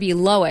they want to be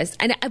lowest,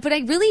 but I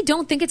really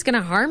don't think it's going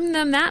to harm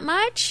them that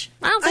much.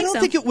 I don't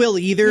think it will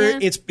either.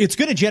 Yeah. It's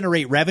going to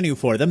generate revenue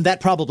for them.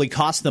 That probably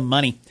costs them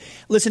money.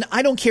 Listen,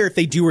 I don't care if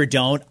they do or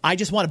don't. I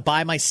just want to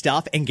buy my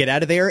stuff and get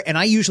out of there, and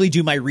I usually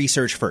do my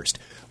research first.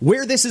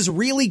 Where this is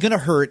really going to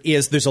hurt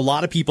is there's a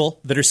lot of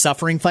people that are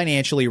suffering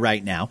financially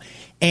right now,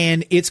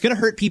 and it's going to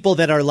hurt people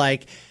that are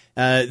like,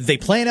 they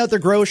plan out their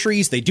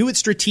groceries, they do it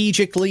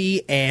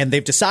strategically, and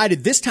they've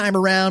decided this time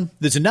around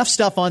there's enough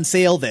stuff on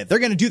sale that they're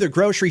going to do their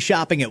grocery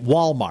shopping at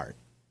Walmart.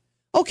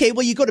 Okay,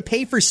 well, you go to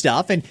pay for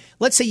stuff, and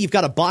let's say you've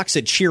got a box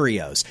of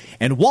Cheerios,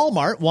 and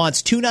Walmart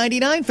wants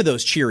 $2.99 for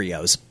those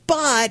Cheerios,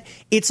 but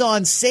it's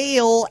on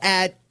sale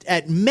at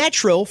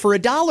Metro for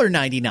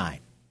 $1.99.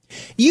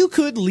 You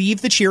could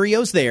leave the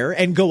Cheerios there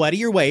and go out of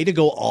your way to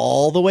go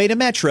all the way to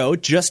Metro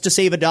just to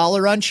save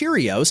 $1 on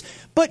Cheerios,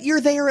 but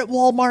you're there at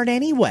Walmart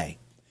anyway.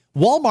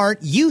 Walmart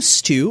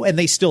used to, and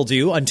they still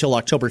do until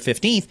October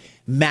 15th,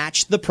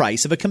 match the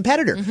price of a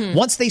competitor. Mm-hmm.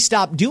 Once they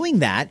stop doing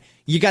that,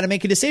 you got to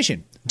make a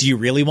decision. Do you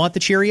really want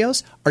the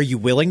Cheerios? Are you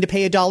willing to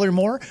pay $1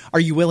 more? Are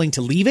you willing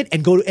to leave it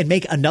and go and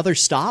make another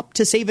stop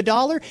to save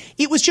 $1?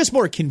 It was just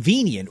more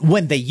convenient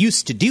when they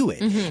used to do it.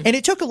 Mm-hmm. And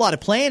it took a lot of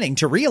planning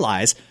to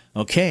realize,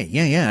 okay,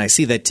 I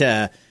see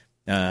that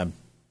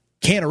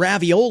can of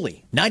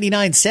ravioli,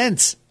 99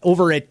 cents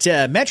over at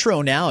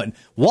Metro now, and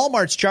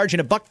Walmart's charging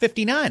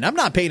 $1.59. I'm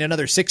not paying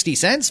another 60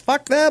 cents.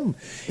 Fuck them.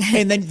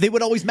 And then they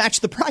would always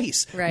match the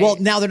price. Right. Well,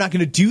 now they're not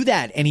going to do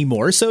that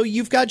anymore, so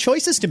you've got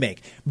choices to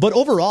make. But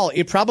overall,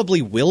 it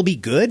probably will be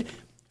good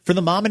for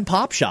the mom and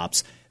pop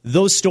shops.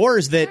 Those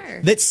stores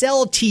that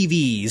sell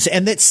TVs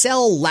and that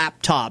sell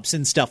laptops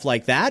and stuff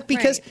like that,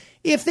 because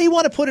if they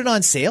want to put it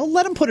on sale,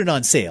 let them put it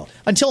on sale.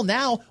 Until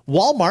now,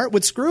 Walmart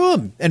would screw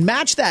them and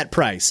match that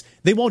price.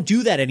 They won't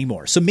do that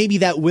anymore. So maybe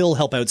that will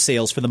help out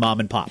sales for the mom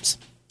and pops.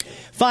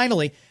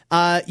 Finally,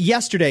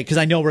 yesterday, because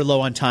I know we're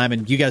low on time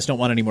and you guys don't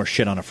want any more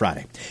shit on a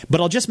Friday,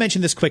 but I'll just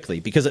mention this quickly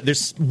because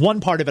there's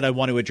one part of it I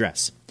want to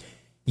address.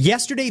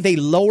 Yesterday, they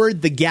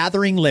lowered the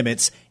gathering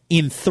limits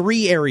in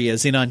 3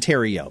 areas in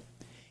Ontario.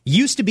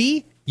 Used to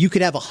be you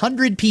could have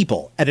 100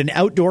 people at an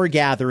outdoor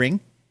gathering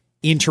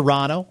in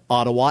Toronto,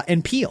 Ottawa,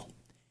 and Peel.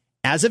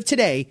 As of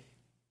today,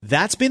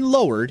 that's been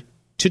lowered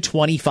to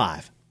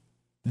 25.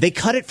 They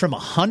cut it from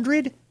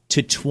 100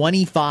 to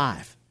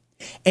 25.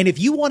 And if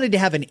you wanted to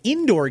have an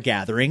indoor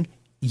gathering,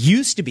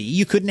 used to be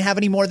you couldn't have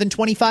any more than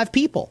 25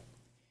 people.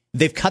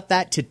 They've cut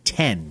that to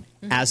 10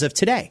 as of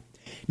today.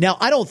 Now,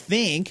 I don't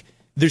think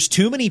there's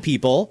too many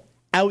people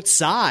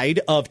outside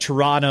of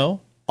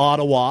Toronto,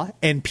 Ottawa,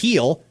 and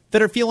Peel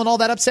that are feeling all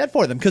that upset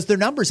for them because their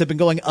numbers have been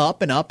going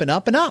up and up and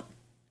up and up.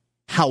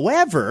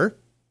 However,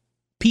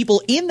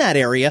 people in that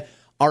area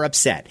are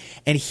upset.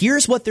 And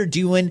here's what they're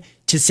doing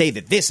to say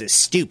that this is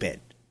stupid.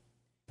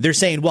 They're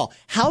saying, well,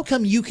 how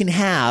come you can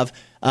have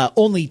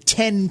only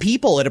 10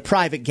 people at a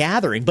private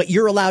gathering, but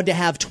you're allowed to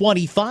have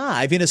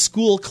 25 in a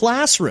school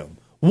classroom?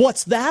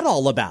 What's that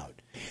all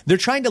about? They're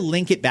trying to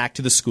link it back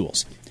to the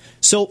schools.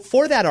 So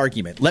for that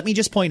argument, let me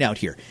just point out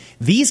here,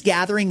 these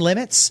gathering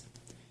limits,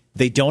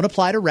 they don't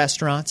apply to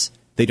restaurants.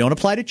 They don't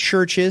apply to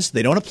churches.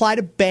 They don't apply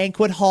to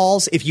banquet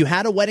halls. If you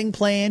had a wedding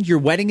planned, your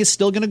wedding is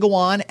still going to go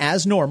on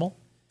as normal.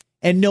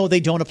 And no, they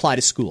don't apply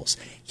to schools.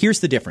 Here's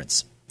the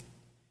difference.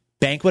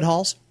 Banquet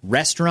halls,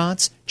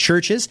 restaurants,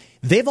 churches,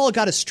 they've all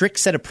got a strict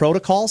set of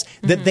protocols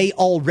that they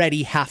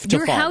already have to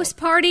follow. Your house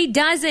party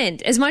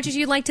doesn't, as much as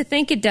you'd like to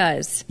think it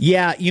does.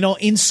 Yeah,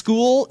 in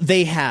school,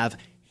 they have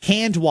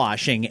hand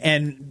washing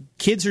and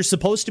kids are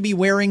supposed to be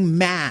wearing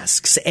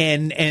masks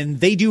and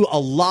they do a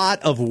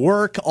lot of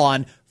work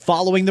on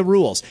following the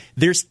rules.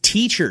 There's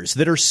teachers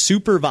that are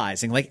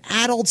supervising, like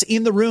adults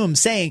in the room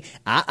saying,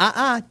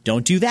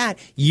 don't do that.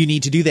 You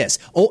need to do this.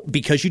 Oh,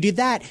 because you did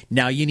that,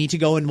 now you need to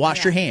go and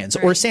wash your hands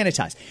or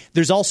sanitize.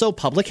 There's also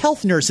public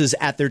health nurses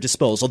at their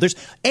disposal. There's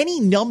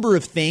any number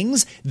of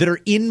things that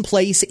are in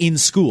place in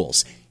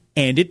schools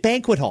and at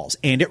banquet halls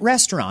and at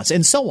restaurants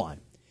and so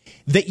on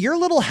that your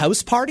little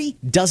house party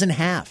doesn't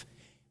have.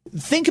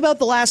 Think about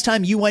the last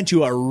time you went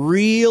to a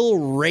real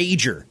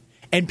rager.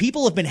 And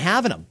people have been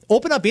having them.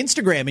 Open up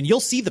Instagram and you'll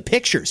see the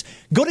pictures.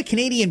 Go to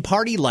Canadian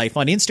Party Life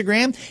on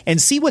Instagram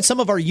and see what some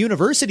of our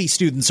university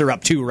students are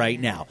up to right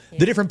now. Yeah.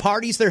 The different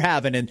parties they're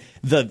having and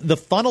the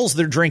funnels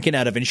they're drinking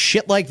out of and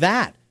shit like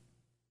that.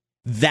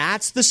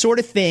 That's the sort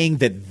of thing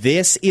that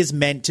this is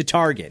meant to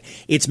target.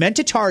 It's meant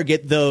to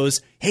target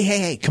those,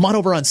 hey, come on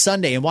over on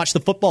Sunday and watch the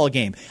football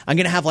game. I'm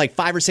going to have like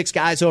 5 or 6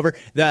 guys over.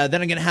 Then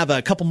I'm going to have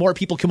a couple more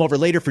people come over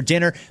later for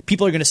dinner.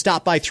 People are going to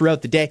stop by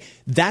throughout the day.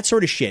 That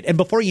sort of shit. And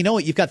before you know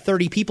it, you've got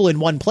 30 people in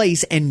one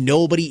place and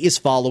nobody is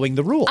following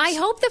the rules. I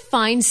hope the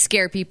fines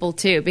scare people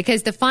too,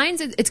 because the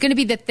fines, it's going to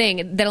be the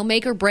thing that'll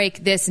make or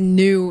break these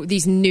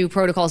new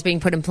protocols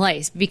being put in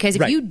place. Because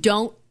if you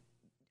don't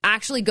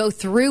actually go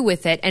through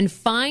with it and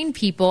fine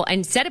people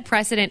and set a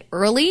precedent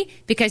early,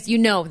 because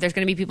there's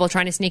going to be people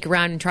trying to sneak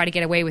around and try to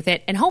get away with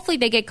it, and hopefully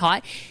they get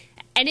caught.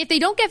 And if they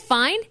don't get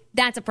fined,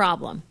 that's a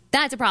problem.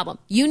 That's a problem.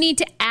 You need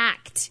to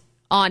act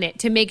on it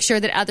to make sure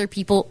that other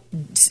people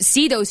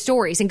see those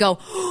stories and go,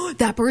 oh,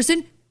 that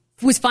person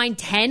was fined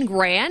 10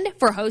 grand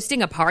for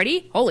hosting a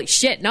party. Holy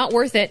shit, not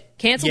worth it.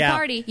 Canceled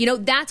party.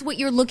 That's what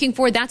you're looking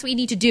for. That's what you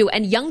need to do.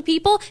 And young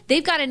people,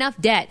 they've got enough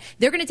debt.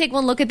 They're going to take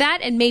one look at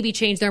that and maybe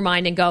change their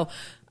mind and go,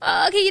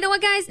 okay, you know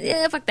what, guys?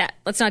 Fuck that.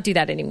 Let's not do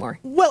that anymore.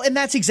 Well, and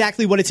that's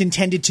exactly what it's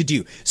intended to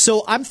do.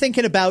 So I'm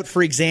thinking about,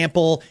 for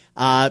example,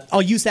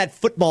 I'll use that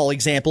football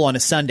example on a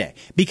Sunday,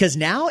 because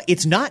now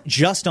it's not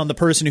just on the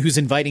person who's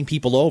inviting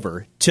people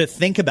over to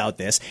think about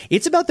this.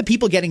 It's about the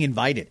people getting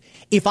invited.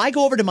 If I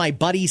go over to my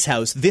buddy's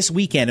house this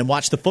weekend and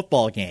watch the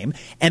football game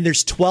and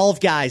there's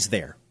 12 guys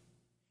there,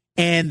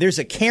 and there's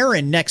a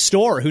Karen next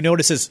door who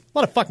notices a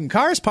lot of fucking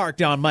cars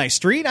parked on my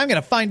street, I'm going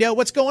to find out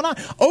what's going on.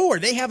 Oh, are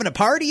they having a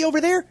party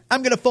over there?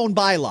 I'm going to phone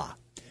Bylaw.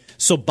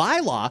 So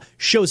Bylaw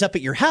shows up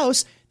at your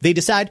house. They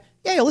decide,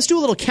 yeah, let's do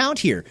a little count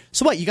here.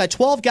 So what? You got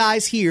 12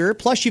 guys here,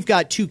 plus you've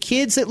got 2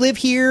 kids that live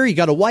here. You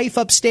got a wife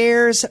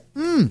upstairs.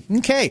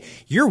 Okay,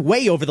 you're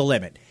way over the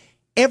limit.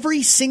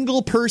 Every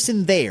single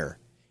person there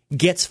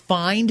gets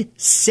fined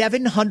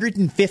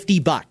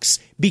 $750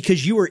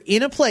 because you were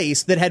in a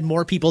place that had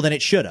more people than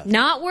it should have.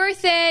 Not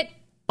worth it.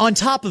 On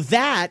top of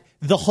that,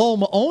 the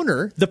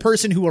homeowner, the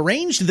person who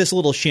arranged this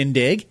little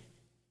shindig,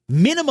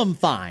 minimum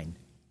fine,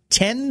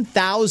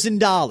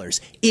 $10,000.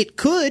 It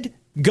could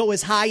go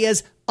as high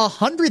as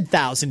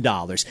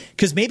 $100,000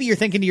 because maybe you're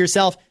thinking to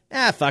yourself,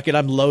 fuck it,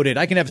 I'm loaded.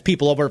 I can have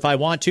people over if I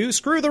want to.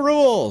 Screw the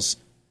rules.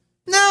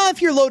 No,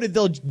 if you're loaded,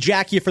 they'll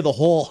jack you for the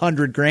whole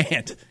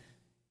 $100,000.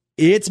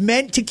 It's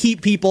meant to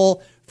keep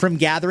people from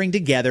gathering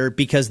together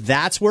because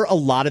that's where a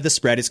lot of the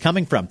spread is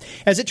coming from.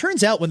 As it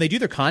turns out, when they do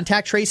their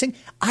contact tracing,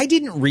 I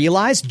didn't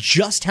realize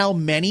just how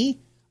many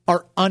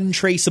are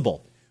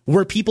untraceable,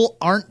 where people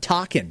aren't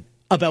talking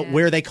about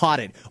where they caught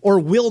it or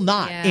will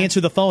not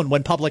answer the phone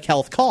when public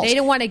health calls. They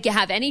don't want to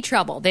have any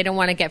trouble. They don't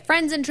want to get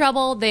friends in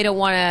trouble. They don't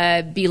want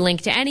to be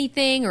linked to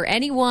anything or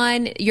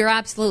anyone. You're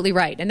absolutely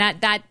right. And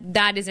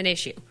that is an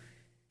issue.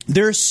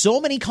 There are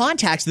so many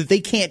contacts that they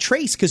can't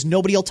trace because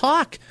nobody will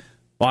talk.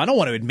 Well, I don't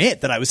want to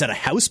admit that I was at a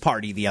house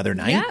party the other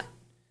night. Yeah.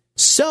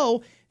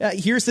 So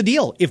here's the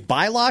deal. If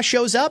Bylaw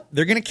shows up,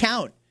 they're going to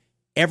count.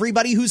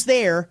 Everybody who's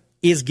there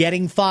is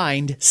getting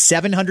fined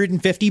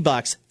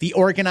 $750. The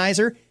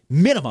organizer,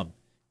 minimum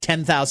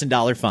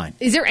 $10,000 fine.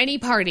 Is there any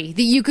party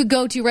that you could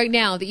go to right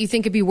now that you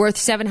think could be worth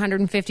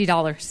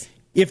 $750?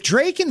 If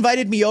Drake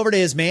invited me over to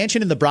his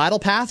mansion in the Bridle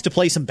Path to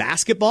play some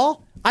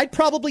basketball, I'd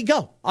probably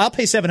go. I'll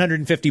pay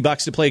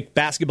 $750 to play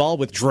basketball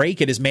with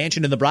Drake at his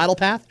mansion in the Bridle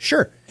Path.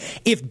 Sure.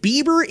 If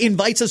Bieber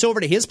invites us over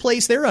to his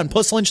place there on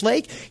Puss Lynch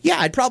Lake, yeah,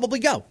 I'd probably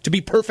go, to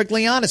be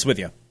perfectly honest with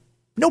you.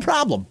 No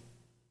problem.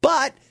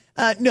 But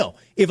no,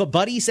 if a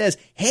buddy says,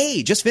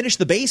 hey, just finished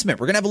the basement,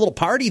 we're going to have a little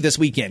party this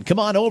weekend, come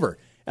on over.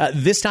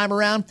 This time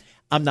around,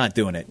 I'm not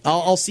doing it.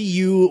 I'll see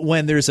you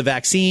when there's a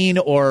vaccine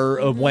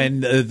or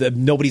when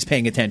nobody's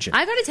paying attention.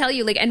 I got to tell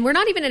you, and we're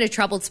not even in a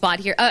troubled spot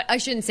here. I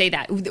shouldn't say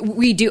that.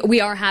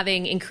 We are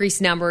having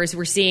increased numbers.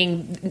 We're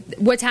seeing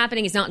what's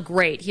happening is not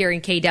great here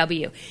in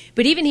KW.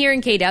 But even here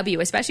in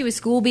KW, especially with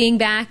school being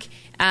back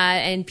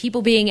and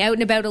people being out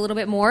and about a little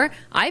bit more,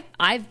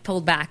 I've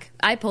pulled back.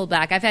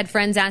 I've had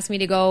friends ask me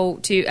to go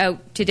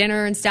out to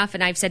dinner and stuff,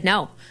 and I've said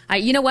no.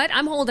 You know what?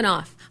 I'm holding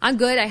off. I'm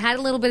good. I had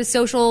a little bit of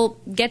social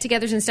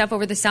get-togethers and stuff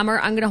over the summer.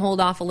 I'm going to hold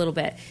off a little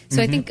bit.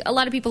 So I think a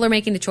lot of people are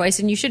making the choice,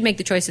 and you should make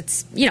the choice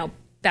that's,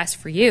 best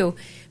for you.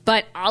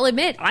 But I'll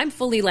admit, I'm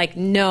fully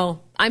no.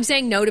 I'm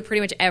saying no to pretty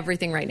much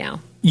everything right now.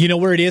 You know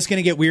where it is going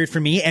to get weird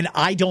for me? And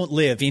I don't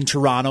live in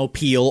Toronto,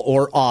 Peel,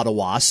 or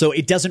Ottawa, so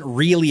it doesn't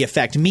really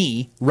affect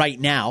me right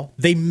now.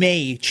 They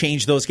may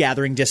change those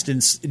gathering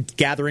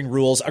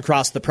rules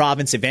across the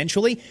province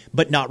eventually,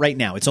 but not right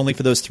now. It's only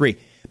for those 3.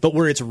 But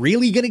where it's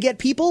really going to get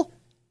people?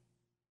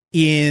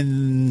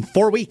 In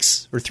 4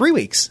 weeks or 3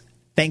 weeks,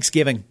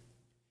 Thanksgiving.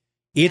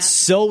 It's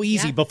so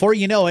easy. Yeah. Before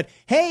you know it,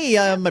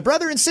 hey, my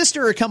brother and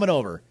sister are coming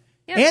over.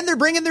 Yep. And they're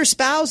bringing their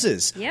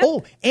spouses. Yep.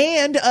 Oh,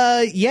 and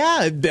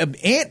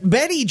Aunt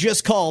Betty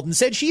just called and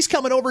said she's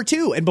coming over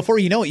too. And before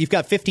you know it, you've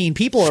got 15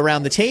 people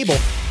around the table.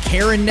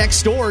 Karen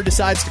next door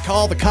decides to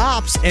call the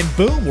cops, and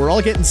boom, we're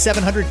all getting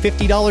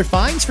 $750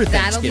 fines for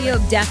Thanksgiving.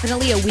 That'll be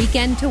definitely a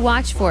weekend to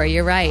watch for.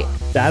 You're right.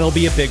 That'll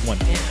be a big one.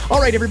 All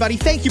right, everybody,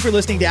 thank you for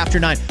listening to After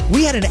 9.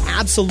 We had an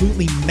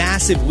absolutely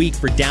massive week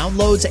for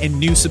downloads and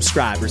new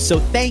subscribers, so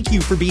thank you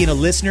for being a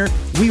listener.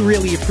 We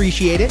really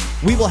appreciate it.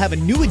 We will have a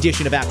new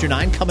edition of After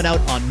 9 coming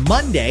out on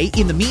Monday.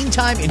 In the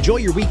meantime, enjoy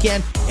your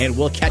weekend, and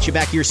we'll catch you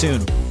back here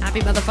soon.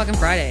 Happy motherfucking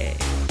Friday.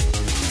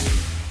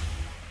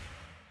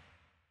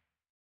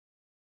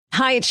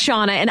 Hi, it's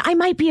Shauna, and I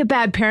might be a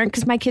bad parent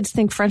because my kids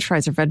think French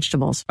fries are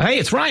vegetables. Hey,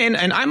 it's Ryan,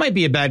 and I might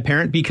be a bad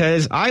parent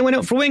because I went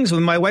out for wings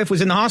when my wife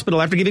was in the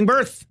hospital after giving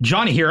birth.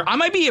 Johnny here. I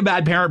might be a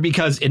bad parent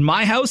because in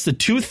my house, the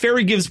tooth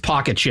fairy gives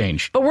pocket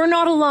change. But we're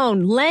not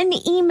alone. Len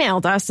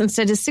emailed us and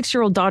said his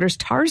 6-year-old daughter's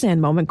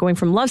Tarzan moment going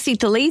from love seat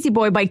to lazy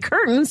boy by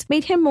curtains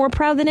made him more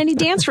proud than any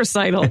dance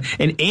recital.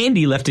 And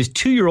Andy left his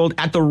 2-year-old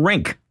at the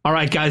rink. All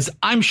right, guys,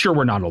 I'm sure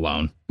we're not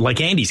alone. Like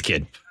Andy's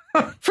kid.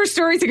 For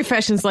stories and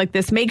confessions like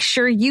this, make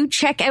sure you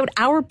check out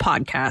our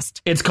podcast.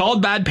 It's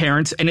called Bad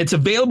Parents, and it's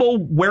available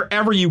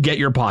wherever you get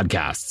your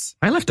podcasts.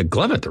 I left a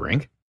glove at the rink.